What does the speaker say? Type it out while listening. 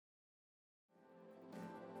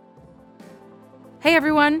Hey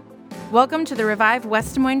everyone, welcome to the Revive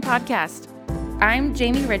West Des Moines podcast. I'm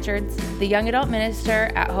Jamie Richards, the young adult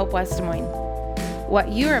minister at Hope West Des Moines. What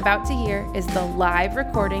you are about to hear is the live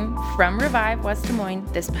recording from Revive West Des Moines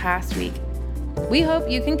this past week. We hope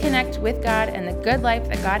you can connect with God and the good life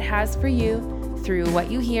that God has for you through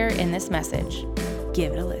what you hear in this message.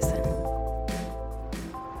 Give it a listen.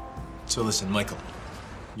 So listen, Michael,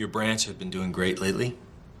 your branch has been doing great lately,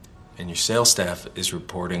 and your sales staff is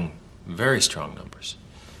reporting very strong numbers.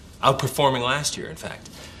 Outperforming last year, in fact.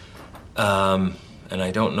 And I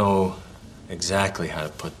don't know exactly how to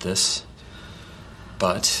put this,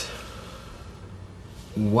 but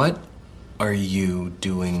what are you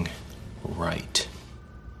doing right?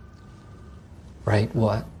 Right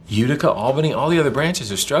what? Utica, Albany, all the other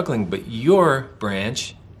branches are struggling, but your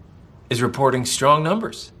branch is reporting strong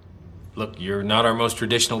numbers. Look, you're not our most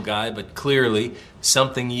traditional guy, but clearly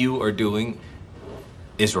something you are doing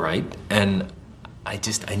is right, and I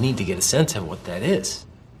need to get a sense of what that is.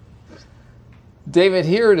 David,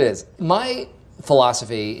 here it is. My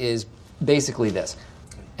philosophy is basically this,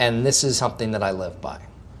 and this is something that I live by,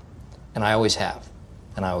 and I always have,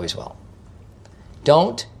 and I always will.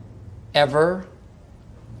 Don't ever,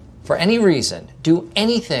 for any reason, do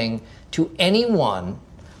anything to anyone,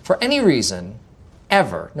 for any reason,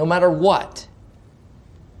 ever, no matter what,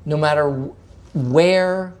 no matter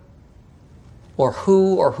where or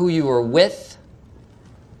who you are with,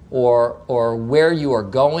 or where you are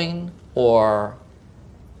going, or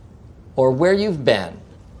where you've been,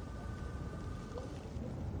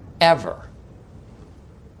 ever,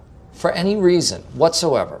 for any reason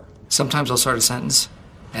whatsoever. Sometimes I'll start a sentence,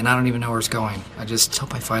 and I don't even know where it's going. I just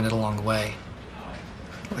hope I find it along the way.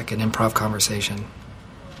 Like an improv conversation.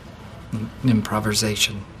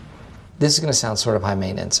 Improvisation. This is going to sound sort of high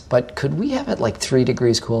maintenance, but could we have it like 3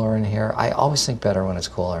 degrees cooler in here? I always think better when it's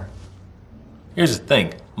cooler. Here's the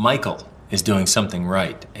thing, Michael is doing something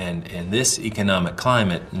right, and in this economic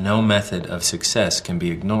climate, no method of success can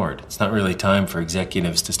be ignored. It's not really time for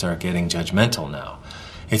executives to start getting judgmental now.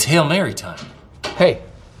 It's Hail Mary time. Hey,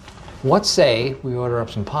 what say we order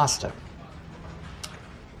up some pasta?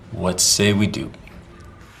 What say we do?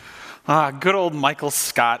 Good old Michael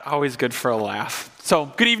Scott, always good for a laugh. So,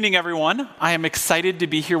 good evening, everyone. I am excited to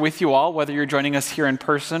be here with you all, whether you're joining us here in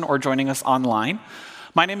person or joining us online.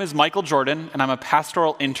 My name is Michael Jordan, and I'm a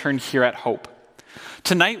pastoral intern here at Hope.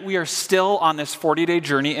 Tonight, we are still on this 40-day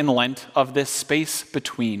journey in Lent of this space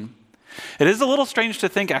between. It is a little strange to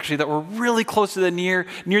think, actually, that we're really close to the near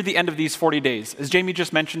the end of these 40 days. As Jamie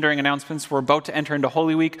just mentioned during announcements, we're about to enter into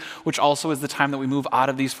Holy Week, which also is the time that we move out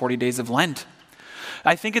of these 40 days of Lent.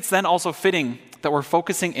 I think it's then also fitting that we're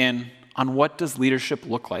focusing in on what does leadership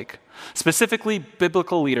look like, specifically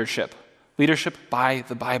biblical leadership by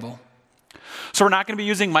the Bible. So we're not going to be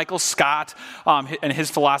using Michael Scott and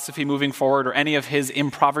his philosophy moving forward or any of his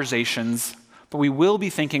improvisations, but we will be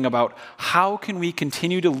thinking about how can we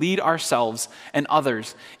continue to lead ourselves and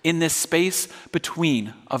others in this space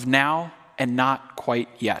between of now and not quite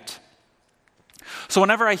yet. So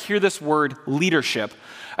whenever I hear this word leadership,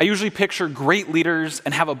 I usually picture great leaders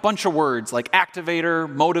and have a bunch of words like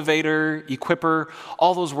activator, motivator, equipper,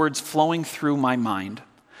 all those words flowing through my mind.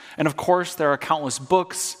 And of course, there are countless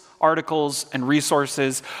books, articles, and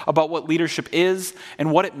resources about what leadership is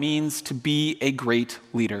and what it means to be a great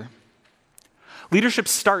leader. Leadership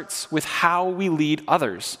starts with how we lead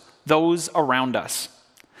others, those around us.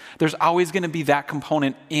 There's always going to be that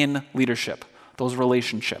component in leadership, those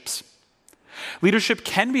relationships. Leadership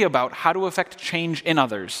can be about how to affect change in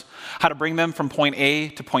others, how to bring them from point A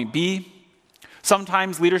to point B.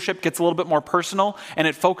 Sometimes leadership gets a little bit more personal, and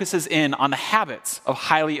it focuses in on the habits of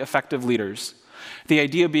highly effective leaders. The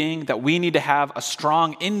idea being that we need to have a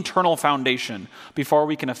strong internal foundation before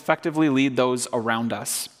we can effectively lead those around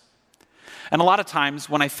us. And a lot of times,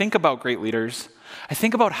 when I think about great leaders, I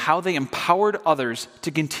think about how they empowered others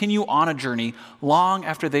to continue on a journey long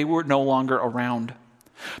after they were no longer around.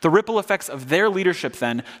 The ripple effects of their leadership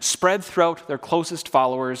then spread throughout their closest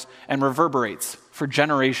followers and reverberates for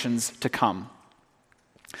generations to come.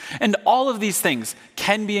 And all of these things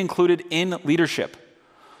can be included in leadership.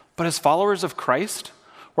 But as followers of Christ,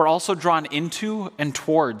 we're also drawn into and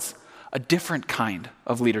towards a different kind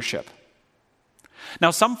of leadership.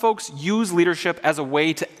 Now, some folks use leadership as a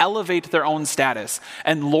way to elevate their own status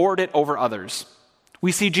and lord it over others.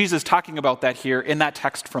 We see Jesus talking about that here in that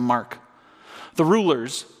text from Mark. The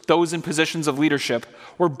rulers, those in positions of leadership,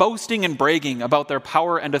 were boasting and bragging about their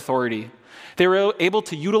power and authority. They were able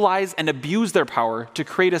to utilize and abuse their power to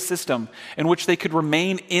create a system in which they could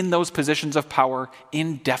remain in those positions of power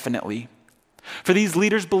indefinitely. For these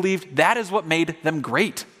leaders believed that is what made them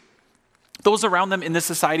great. Those around them in this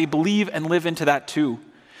society believe and live into that too.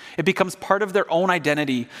 It becomes part of their own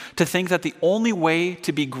identity to think that the only way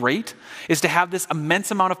to be great is to have this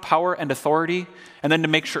immense amount of power and authority, and then to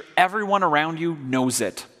make sure everyone around you knows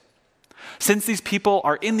it. Since these people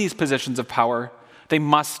are in these positions of power, they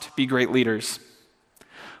must be great leaders.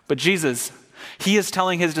 But Jesus, he is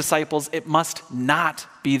telling his disciples it must not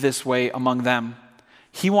be this way among them.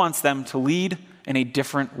 He wants them to lead in a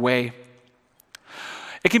different way.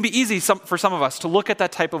 It can be easy for some of us to look at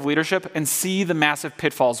that type of leadership and see the massive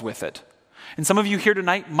pitfalls with it. And some of you here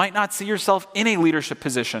tonight might not see yourself in a leadership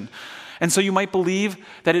position. And so you might believe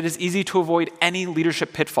that it is easy to avoid any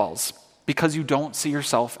leadership pitfalls because you don't see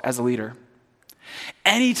yourself as a leader.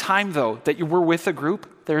 Anytime, though, that we're with a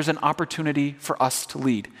group, there's an opportunity for us to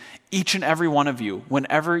lead. Each and every one of you,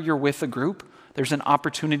 whenever you're with a group, there's an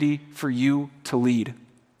opportunity for you to lead.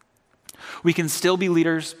 We can still be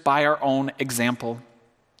leaders by our own example.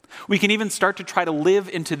 We can even start to try to live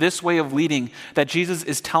into this way of leading that Jesus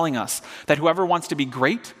is telling us, that whoever wants to be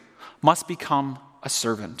great must become a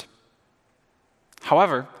servant.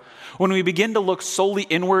 However, when we begin to look solely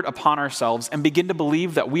inward upon ourselves and begin to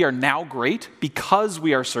believe that we are now great because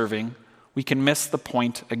we are serving, we can miss the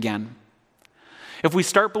point again. If we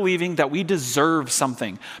start believing that we deserve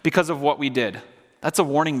something because of what we did, that's a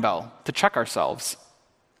warning bell to check ourselves.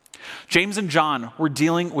 James and John were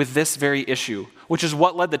dealing with this very issue, which is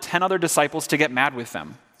what led the 10 other disciples to get mad with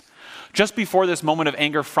them. Just before this moment of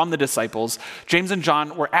anger from the disciples, James and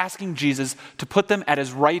John were asking Jesus to put them at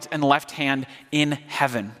his right and left hand in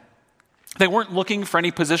heaven. They weren't looking for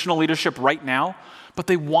any positional leadership right now, but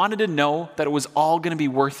they wanted to know that it was all going to be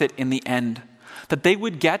worth it in the end, that they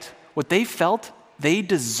would get what they felt they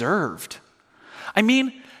deserved. I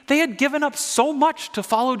mean, they had given up so much to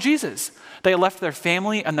follow Jesus. They had left their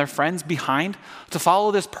family and their friends behind to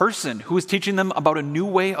follow this person who was teaching them about a new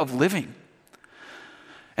way of living.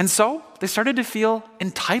 And so they started to feel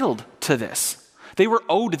entitled to this. They were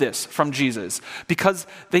owed this from Jesus because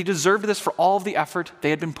they deserved this for all of the effort they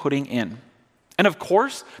had been putting in. And of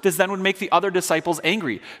course, this then would make the other disciples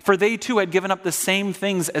angry, for they too had given up the same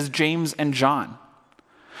things as James and John.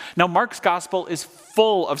 Now, Mark's gospel is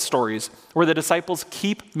full of stories where the disciples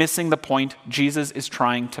keep missing the point Jesus is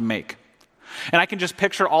trying to make. And I can just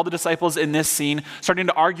picture all the disciples in this scene starting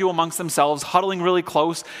to argue amongst themselves, huddling really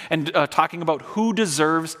close and talking about who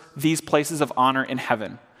deserves these places of honor in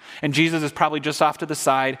heaven. And Jesus is probably just off to the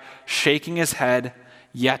side, shaking his head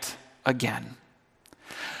yet again.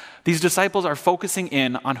 These disciples are focusing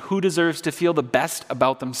in on who deserves to feel the best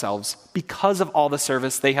about themselves because of all the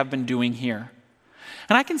service they have been doing here.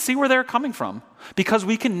 And I can see where they're coming from, because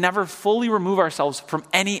we can never fully remove ourselves from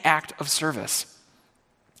any act of service.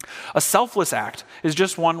 A selfless act is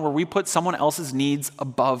just one where we put someone else's needs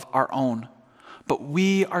above our own, but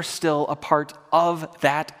we are still a part of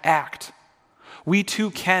that act. We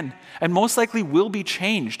too can, and most likely will be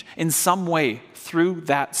changed in some way through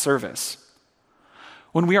that service.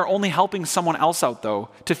 When we are only helping someone else out, though,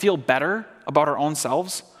 to feel better about our own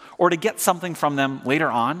selves or to get something from them later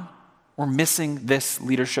on, we're missing this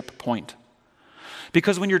leadership point.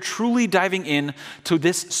 Because when you're truly diving in to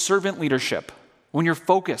this servant leadership, when you're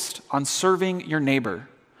focused on serving your neighbor,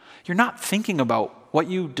 you're not thinking about what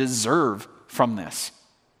you deserve from this.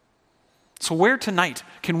 So where tonight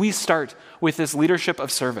can we start with this leadership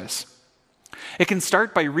of service? It can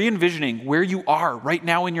start by re-envisioning where you are right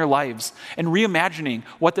now in your lives and reimagining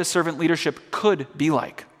what this servant leadership could be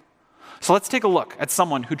like. So let's take a look at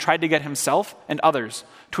someone who tried to get himself and others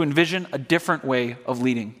to envision a different way of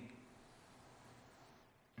leading.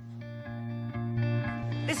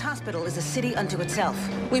 This hospital is a city unto itself.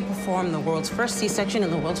 We perform the world's first C-section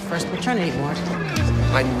in the world's first maternity ward.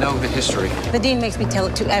 I know the history. The dean makes me tell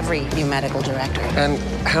it to every new medical director. And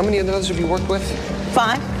how many of those have you worked with?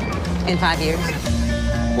 5 in 5 years.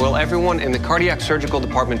 Will everyone in the cardiac surgical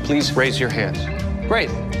department please raise your hands? Great.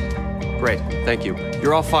 Great. Thank you.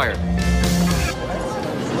 You're all fired.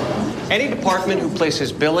 Any department who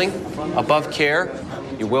places billing above care,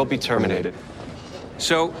 you will be terminated.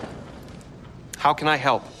 So, how can I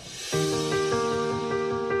help?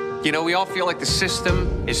 You know, we all feel like the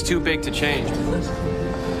system is too big to change.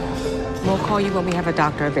 We'll call you when we have a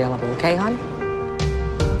doctor available, okay, hon?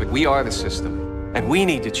 But we are the system, and we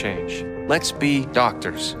need to change. Let's be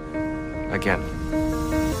doctors again.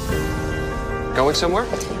 Going somewhere?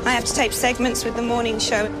 I have to tape segments with the morning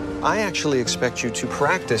show. I actually expect you to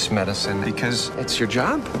practice medicine because it's your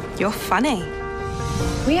job. You're funny.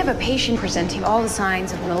 We have a patient presenting all the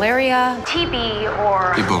signs of malaria, TB,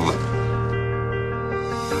 or Ebola.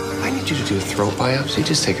 I need you to do a throat biopsy.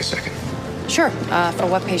 Just take a second. Sure. For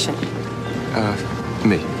what patient?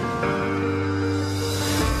 Me.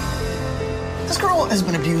 This girl has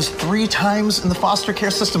been abused 3 times in the foster care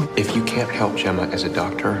system. If you can't help Gemma as a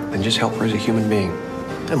doctor, then just help her as a human being.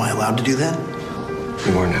 Am I allowed to do that?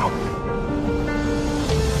 You are now.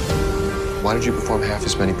 Why did you perform half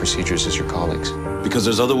as many procedures as your colleagues? Because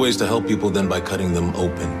there's other ways to help people than by cutting them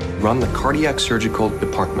open. Run the cardiac surgical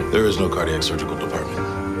department. There is no cardiac surgical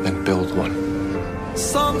department. Then build one.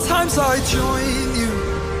 Sometimes I join you.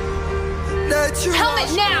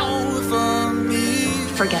 Helmet now!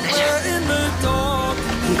 Forget it.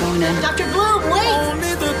 I'm going in. Dr. Bloom, wait!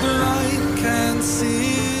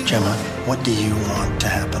 Gemma, what do you want to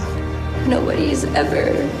happen? Nobody's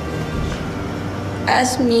ever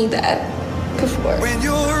asked me that before. When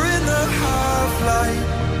you're in the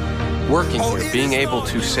half-light, Working here, being able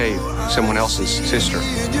to save someone else's sister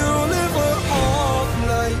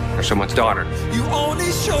or someone's daughter, you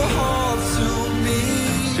only show half to me.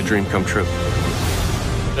 it's a dream come true.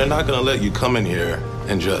 They're not gonna let you come in here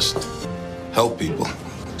and just help people.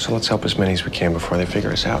 So let's help as many as we can before they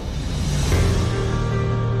figure us out.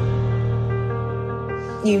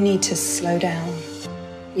 You need to slow down.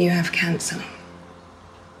 You have cancer.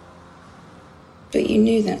 But you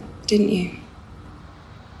knew that, didn't you?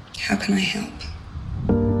 How can I help?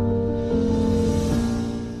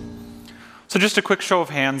 So just a quick show of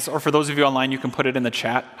hands, or for those of you online, you can put it in the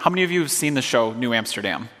chat. How many of you have seen the show New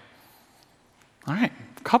Amsterdam? All right,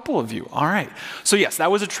 a couple of you. All right. So yes,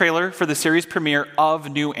 that was a trailer for the series premiere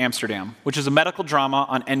of New Amsterdam, which is a medical drama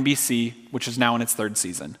on NBC, which is now in its 3rd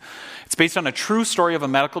season. It's based on a true story of a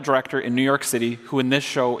medical director in New York City, who in this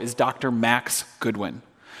show is Dr. Max Goodwin.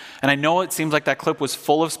 And I know it seems like that clip was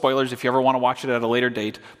full of spoilers if you ever want to watch it at a later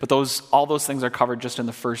date, but all those things are covered just in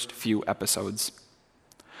the first few episodes.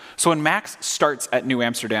 So when Max starts at New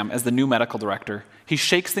Amsterdam as the new medical director, he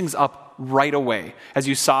shakes things up right away, as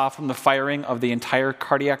you saw from the firing of the entire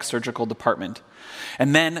cardiac surgical department,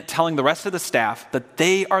 and then telling the rest of the staff that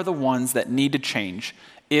they are the ones that need to change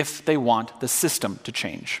if they want the system to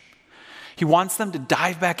change. He wants them to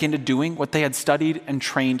dive back into doing what they had studied and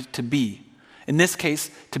trained to be. In this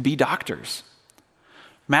case, to be doctors.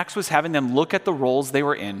 Max was having them look at the roles they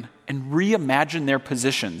were in and reimagine their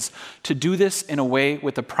positions to do this in a way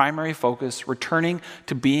with the primary focus returning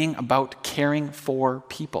to being about caring for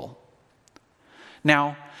people.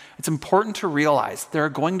 Now, it's important to realize there are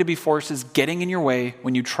going to be forces getting in your way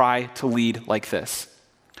when you try to lead like this.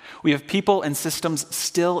 We have people and systems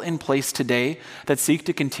still in place today that seek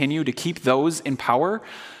to continue to keep those in power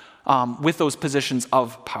with those positions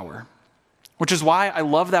of power. Which is why I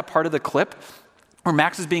love that part of the clip where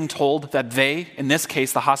Max is being told that they, in this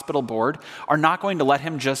case the hospital board, are not going to let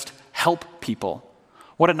him just help people.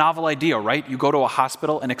 What a novel idea, right? You go to a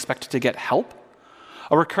hospital and expect to get help?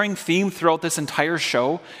 A recurring theme throughout this entire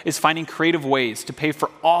show is finding creative ways to pay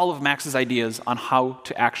for all of Max's ideas on how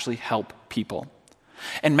to actually help people.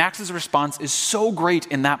 And Max's response is so great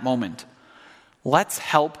in that moment. Let's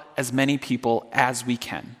help as many people as we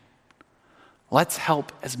can. Let's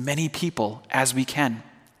help as many people as we can.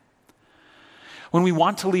 When we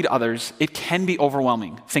want to lead others, it can be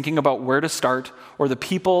overwhelming, thinking about where to start or the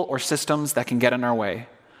people or systems that can get in our way.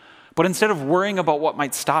 But instead of worrying about what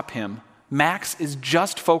might stop him, Max is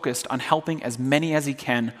just focused on helping as many as he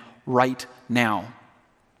can right now.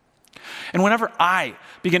 And whenever I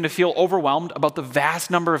begin to feel overwhelmed about the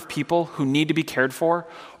vast number of people who need to be cared for,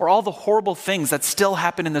 or all the horrible things that still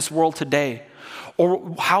happen in this world today,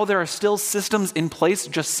 or how there are still systems in place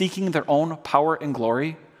just seeking their own power and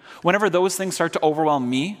glory, whenever those things start to overwhelm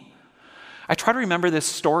me, I try to remember this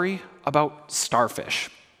story about starfish.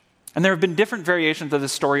 And there have been different variations of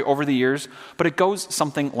this story over the years, but it goes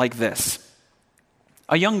something like this.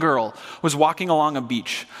 A young girl was walking along a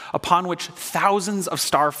beach upon which thousands of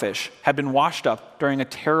starfish had been washed up during a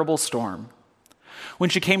terrible storm. When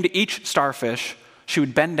she came to each starfish, she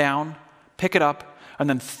would bend down, pick it up, and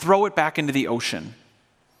then throw it back into the ocean.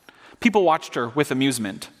 People watched her with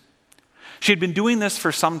amusement. She had been doing this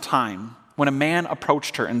for some time when a man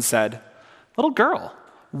approached her and said, "Little girl,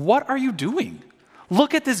 what are you doing?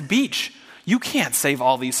 Look at this beach. You can't save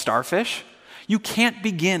all these starfish. You can't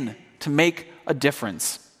begin to make a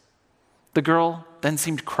difference." The girl then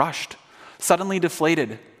seemed crushed, suddenly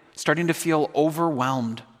deflated, starting to feel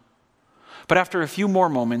overwhelmed. But after a few more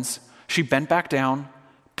moments, she bent back down,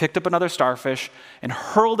 picked up another starfish, and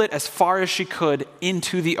hurled it as far as she could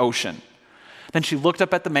into the ocean. Then she looked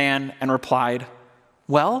up at the man and replied,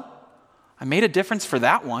 "Well, I made a difference for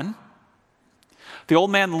that one." The old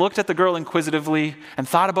man looked at the girl inquisitively and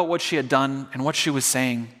thought about what she had done and what she was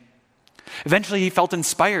saying. Eventually, he felt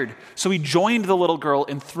inspired, so he joined the little girl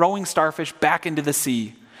in throwing starfish back into the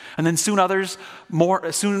sea. And then soon others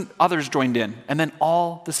joined in, and then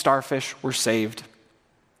all the starfish were saved.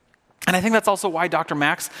 And I think that's also why Dr.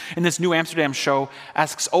 Max in this New Amsterdam show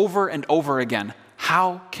asks over and over again,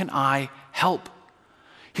 how can I help?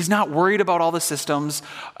 He's not worried about all the systems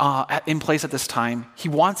in place at this time. He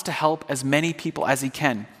wants to help as many people as he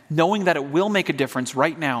can, knowing that it will make a difference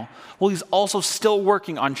right now, while he's also still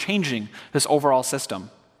working on changing this overall system.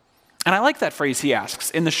 And I like that phrase he asks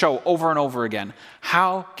in the show over and over again.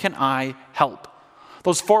 How can I help?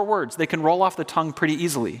 Those 4 words, they can roll off the tongue pretty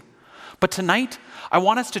easily. But tonight, I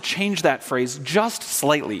want us to change that phrase just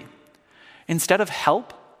slightly. Instead of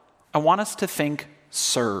help, I want us to think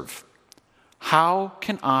serve. How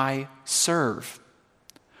can I serve?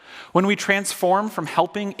 When we transform from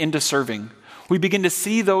helping into serving, we begin to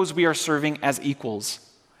see those we are serving as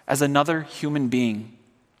equals, as another human being.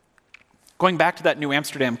 Going back to that New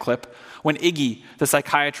Amsterdam clip, when Iggy, the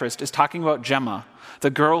psychiatrist, is talking about Gemma, the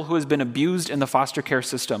girl who has been abused in the foster care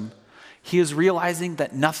system, he is realizing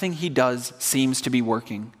that nothing he does seems to be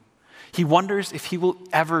working. He wonders if he will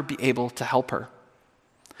ever be able to help her.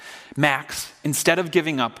 Max, instead of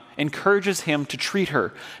giving up, encourages him to treat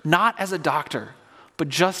her not as a doctor, but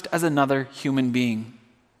just as another human being.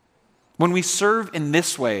 When we serve in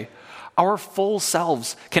this way, our full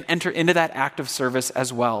selves can enter into that act of service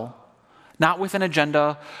as well. Not with an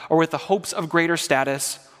agenda or with the hopes of greater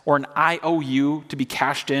status or an IOU to be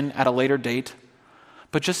cashed in at a later date,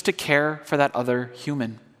 but just to care for that other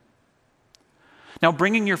human. Now,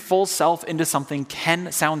 bringing your full self into something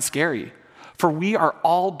can sound scary, for we are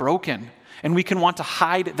all broken, and we can want to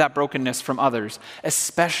hide that brokenness from others,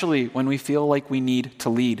 especially when we feel like we need to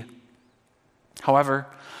lead. However,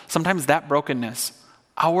 sometimes that brokenness,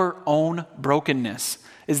 our own brokenness,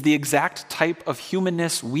 is the exact type of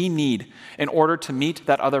humanness we need in order to meet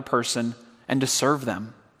that other person and to serve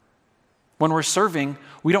them. When we're serving,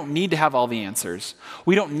 we don't need to have all the answers.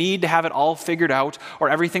 We don't need to have it all figured out or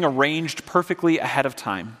everything arranged perfectly ahead of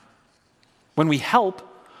time. When we help,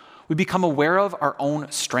 we become aware of our own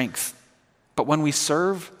strength. But when we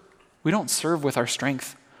serve, we don't serve with our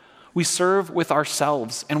strength. We serve with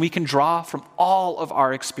ourselves, and we can draw from all of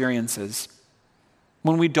our experiences.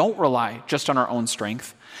 When we don't rely just on our own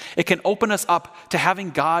strength, it can open us up to having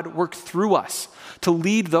God work through us to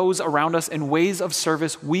lead those around us in ways of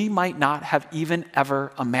service we might not have even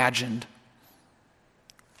ever imagined.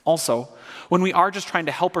 Also, when we are just trying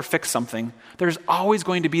to help or fix something, there's always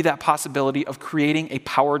going to be that possibility of creating a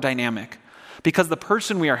power dynamic, because the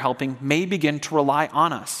person we are helping may begin to rely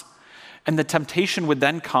on us. And the temptation would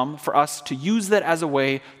then come for us to use that as a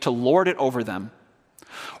way to lord it over them.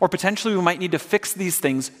 Or potentially we might need to fix these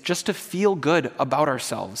things just to feel good about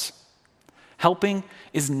ourselves. Helping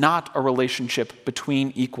is not a relationship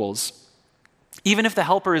between equals. Even if the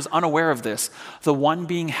helper is unaware of this, the one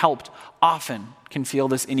being helped often can feel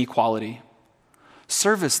this inequality.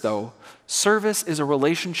 Service, though, service is a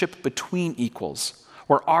relationship between equals,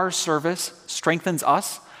 where our service strengthens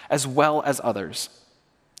us as well as others.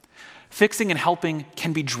 Fixing and helping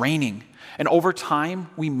can be draining, and over time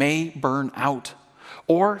we may burn out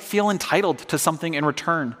or feel entitled to something in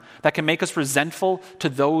return that can make us resentful to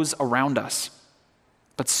those around us.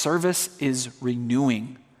 But service is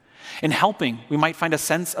renewing. In helping, we might find a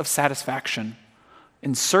sense of satisfaction.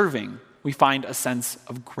 In serving, we find a sense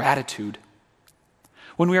of gratitude.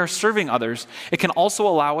 When we are serving others, it can also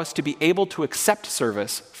allow us to be able to accept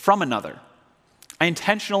service from another. I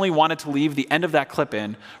intentionally wanted to leave the end of that clip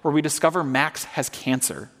in where we discover Max has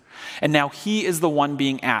cancer, and now he is the one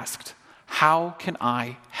being asked, how can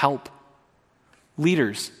I help?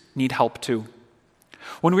 Leaders need help too.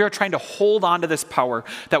 When we are trying to hold on to this power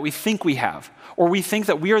that we think we have, or we think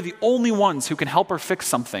that we are the only ones who can help or fix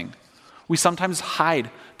something, we sometimes hide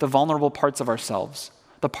the vulnerable parts of ourselves,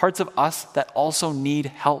 the parts of us that also need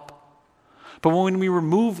help. But when we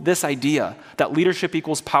remove this idea that leadership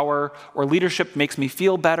equals power, or leadership makes me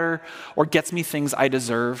feel better, or gets me things I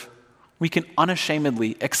deserve, we can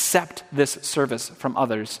unashamedly accept this service from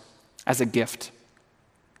others as a gift.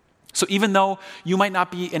 So even though you might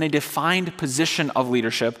not be in a defined position of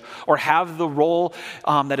leadership or have the role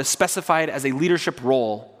that is specified as a leadership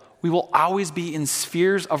role, we will always be in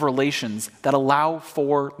spheres of relations that allow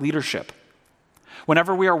for leadership.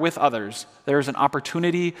 Whenever we are with others, there is an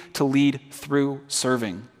opportunity to lead through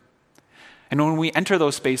serving. And when we enter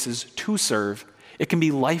those spaces to serve, it can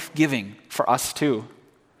be life-giving for us too.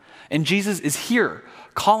 And Jesus is here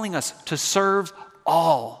calling us to serve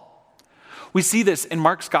all. We see this in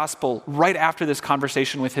Mark's gospel right after this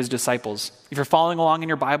conversation with his disciples. If you're following along in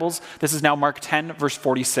your Bibles, this is now Mark 10, verse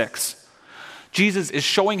 46. Jesus is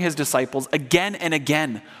showing his disciples again and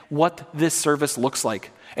again what this service looks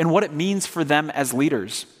like. and what it means for them as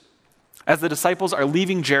leaders. As the disciples are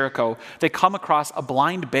leaving Jericho, they come across a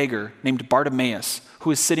blind beggar named Bartimaeus,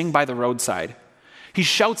 who is sitting by the roadside. He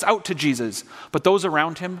shouts out to Jesus, but those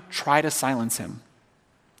around him try to silence him.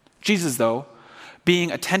 Jesus, though,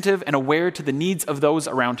 being attentive and aware to the needs of those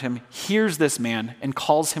around him, hears this man and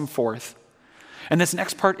calls him forth. And this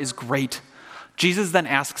next part is great. Jesus then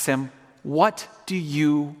asks him, "What do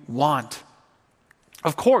you want?"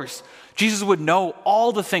 Of course, Jesus would know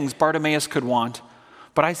all the things Bartimaeus could want,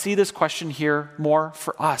 but I see this question here more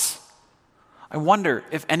for us. I wonder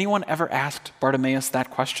if anyone ever asked Bartimaeus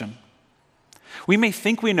that question. We may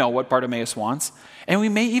think we know what Bartimaeus wants, and we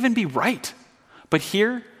may even be right, but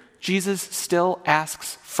here, Jesus still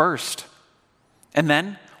asks first. And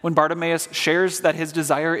then, when Bartimaeus shares that his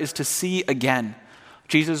desire is to see again,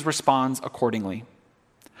 Jesus responds accordingly.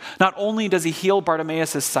 Not only does he heal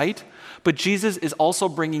Bartimaeus' sight, but Jesus is also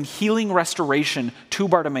bringing healing restoration to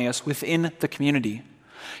Bartimaeus within the community.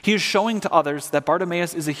 He is showing to others that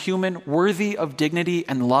Bartimaeus is a human worthy of dignity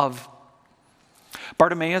and love.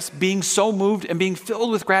 Bartimaeus, being so moved and being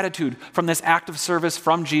filled with gratitude from this act of service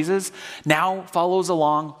from Jesus, now follows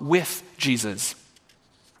along with Jesus.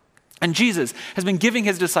 And Jesus has been giving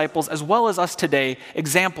his disciples, as well as us today,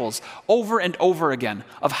 examples over and over again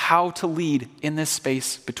of how to lead in this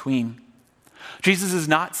space between. Jesus is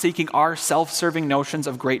not seeking our self-serving notions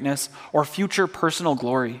of greatness or future personal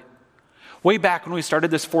glory. Way back when we started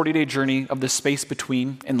this 40-day journey of the space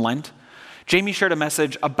between in Lent, Jamie shared a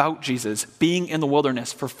message about Jesus being in the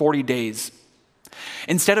wilderness for 40 days.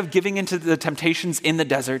 Instead of giving into the temptations in the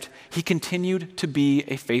desert, he continued to be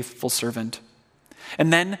a faithful servant.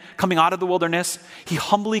 And then, coming out of the wilderness, he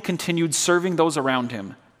humbly continued serving those around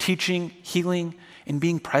him, teaching, healing, and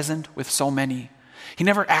being present with so many. He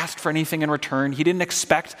never asked for anything in return. He didn't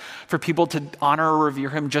expect for people to honor or revere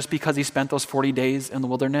him just because he spent those 40 days in the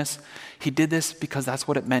wilderness. He did this because that's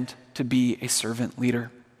what it meant to be a servant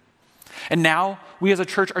leader. And now, we as a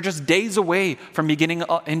church are just days away from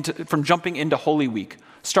jumping into Holy Week,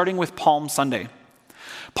 starting with Palm Sunday.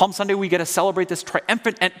 Palm Sunday, we get to celebrate this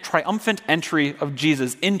triumphant entry of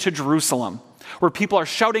Jesus into Jerusalem, where people are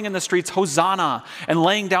shouting in the streets, "Hosanna," and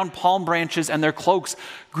laying down palm branches and their cloaks,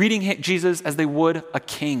 greeting Jesus as they would a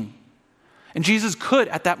king. And Jesus could,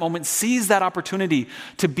 at that moment, seize that opportunity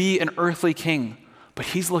to be an earthly king, but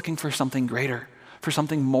he's looking for something greater, for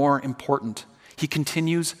something more important. He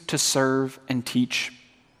continues to serve and teach.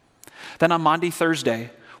 Then on Maundy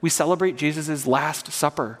Thursday, we celebrate Jesus' Last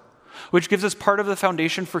Supper, which gives us part of the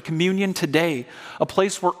foundation for communion today, a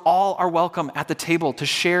place where all are welcome at the table to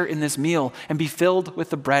share in this meal and be filled with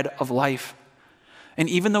the bread of life. And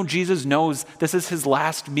even though Jesus knows this is his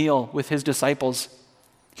last meal with his disciples,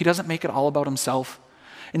 he doesn't make it all about himself.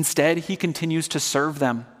 Instead, he continues to serve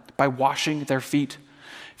them by washing their feet.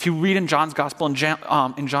 If you read in John's Gospel, in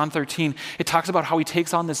John 13, it talks about how he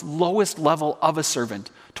takes on this lowest level of a servant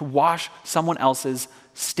to wash someone else's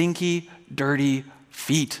stinky, dirty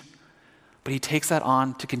feet. But he takes that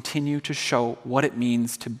on to continue to show what it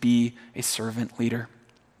means to be a servant leader.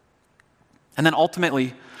 And then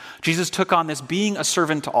ultimately, Jesus took on this being a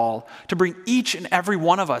servant to all to bring each and every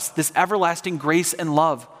one of us this everlasting grace and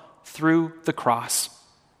love through the cross.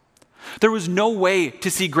 There was no way to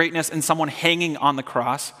see greatness in someone hanging on the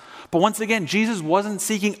cross. But once again, Jesus wasn't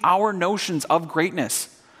seeking our notions of greatness.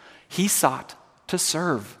 He sought to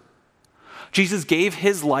serve. Jesus gave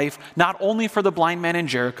his life not only for the blind man in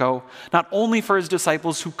Jericho, not only for his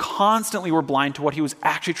disciples who constantly were blind to what he was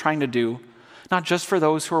actually trying to do, not just for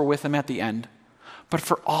those who were with him at the end, but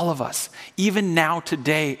for all of us, even now,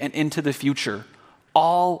 today, and into the future.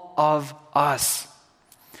 All of us.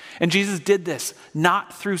 And Jesus did this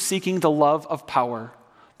not through seeking the love of power,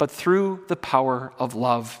 but through the power of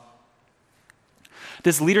love.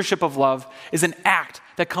 This leadership of love is an act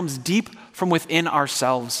that comes deep from within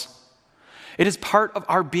ourselves. It is part of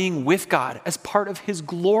our being with God as part of his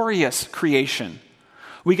glorious creation.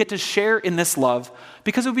 We get to share in this love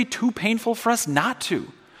because it would be too painful for us not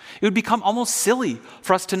to. It would become almost silly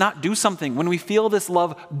for us to not do something when we feel this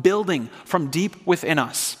love building from deep within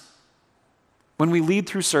us. When we lead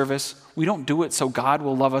through service, we don't do it so God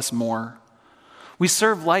will love us more. We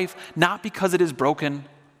serve life not because it is broken,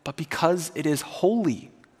 but because it is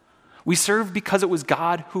holy. We serve because it was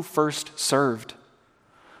God who first served.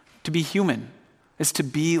 To be human is to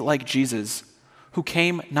be like Jesus, who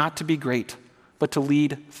came not to be great, but to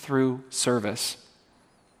lead through service.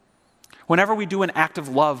 Whenever we do an act of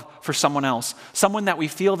love for someone else, someone that we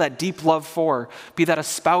feel that deep love for, be that a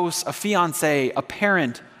spouse, a fiance, a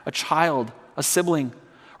parent, a child, a sibling,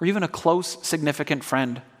 or even a close, significant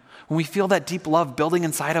friend, when we feel that deep love building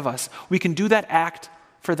inside of us, we can do that act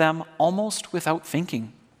for them almost without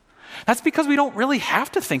thinking. That's because we don't really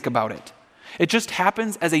have to think about it. It just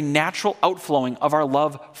happens as a natural outflowing of our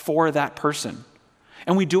love for that person.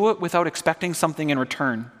 And we do it without expecting something in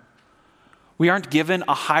return. We aren't given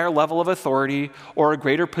a higher level of authority or a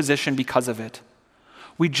greater position because of it.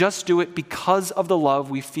 We just do it because of the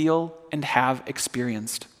love we feel and have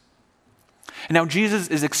experienced. And now Jesus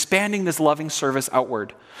is expanding this loving service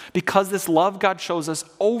outward because this love God shows us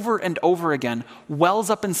over and over again wells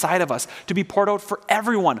up inside of us to be poured out for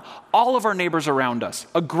everyone, all of our neighbors around us,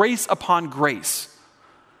 a grace upon grace.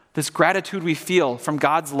 This gratitude we feel from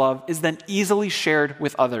God's love is then easily shared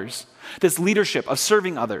with others. This leadership of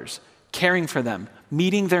serving others, caring for them,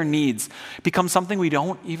 meeting their needs becomes something we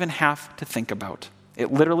don't even have to think about.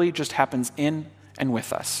 It literally just happens in and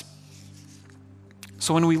with us.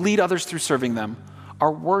 So when we lead others through serving them,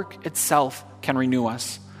 our work itself can renew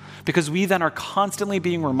us because we then are constantly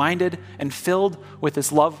being reminded and filled with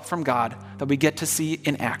this love from God that we get to see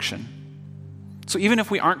in action. So even if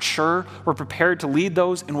we aren't sure we're prepared to lead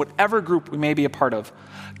those in whatever group we may be a part of,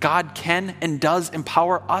 God can and does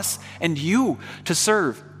empower us and you to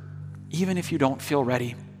serve, even if you don't feel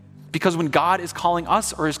ready. Because when God is calling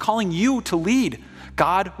us or is calling you to lead,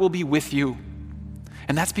 God will be with you.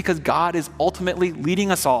 And that's because God is ultimately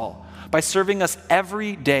leading us all by serving us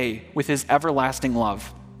every day with his everlasting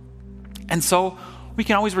love. And so we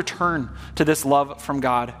can always return to this love from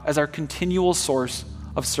God as our continual source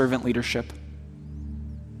of servant leadership.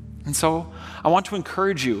 And so I want to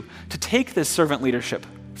encourage you to take this servant leadership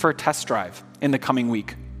for a test drive in the coming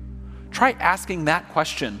week. Try asking that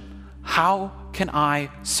question, how can I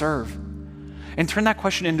serve? And turn that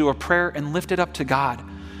question into a prayer and lift it up to God.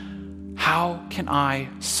 How can I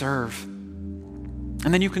serve?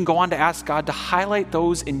 And then you can go on to ask God to highlight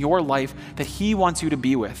those in your life that he wants you to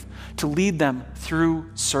be with, to lead them through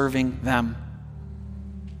serving them.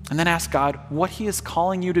 And then ask God what he is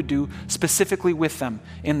calling you to do specifically with them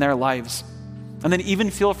in their lives. And then even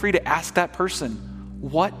feel free to ask that person,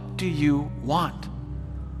 what do you want?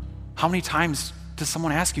 How many times does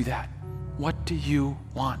someone ask you that? What do you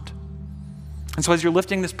want? And so as you're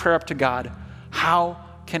lifting this prayer up to God, how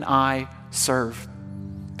can I serve?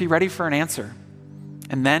 Be ready for an answer.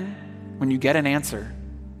 And then, when you get an answer,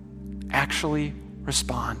 actually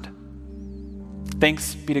respond.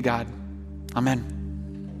 Thanks be to God.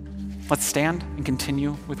 Amen. Let's stand and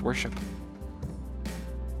continue with worship.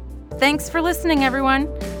 Thanks for listening, everyone.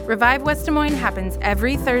 Revive West Des Moines happens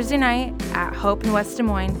every Thursday night at Hope in West Des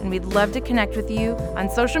Moines, and we'd love to connect with you on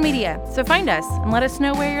social media. So find us and let us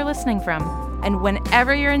know where you're listening from. And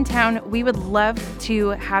whenever you're in town, we would love to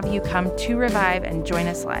have you come to Revive and join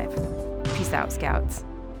us live. Peace out, Scouts.